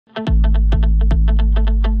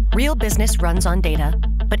Real business runs on data,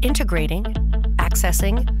 but integrating,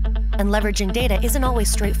 accessing, and leveraging data isn't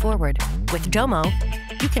always straightforward. With Domo,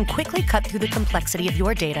 you can quickly cut through the complexity of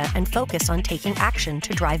your data and focus on taking action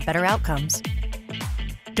to drive better outcomes.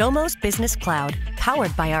 Domo's Business Cloud,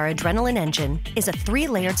 powered by our Adrenaline engine, is a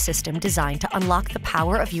 3-layered system designed to unlock the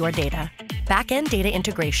power of your data. Back-end data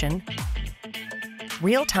integration,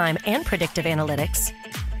 real-time and predictive analytics,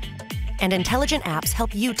 and intelligent apps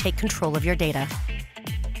help you take control of your data.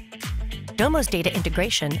 Domo's data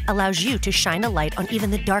integration allows you to shine a light on even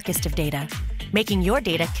the darkest of data, making your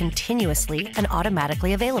data continuously and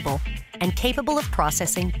automatically available and capable of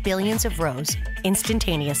processing billions of rows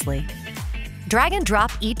instantaneously. Drag and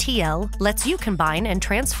drop ETL lets you combine and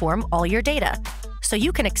transform all your data, so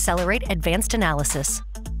you can accelerate advanced analysis.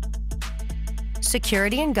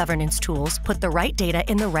 Security and governance tools put the right data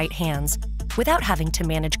in the right hands without having to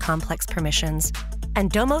manage complex permissions, and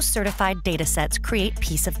Domo's certified datasets create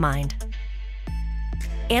peace of mind.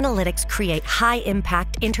 Analytics create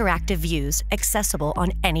high-impact interactive views accessible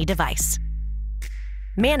on any device.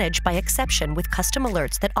 Manage by exception with custom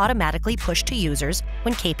alerts that automatically push to users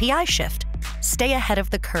when KPIs shift. Stay ahead of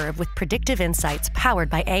the curve with predictive insights powered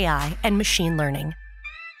by AI and machine learning.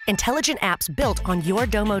 Intelligent apps built on your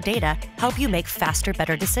Domo data help you make faster,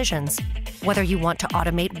 better decisions. Whether you want to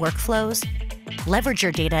automate workflows, leverage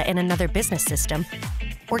your data in another business system,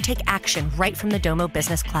 or take action right from the Domo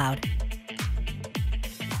Business Cloud.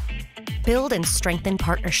 Build and strengthen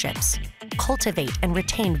partnerships. Cultivate and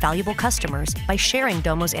retain valuable customers by sharing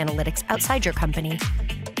Domo's analytics outside your company.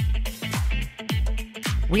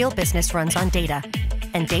 Real business runs on data,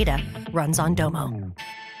 and data runs on Domo.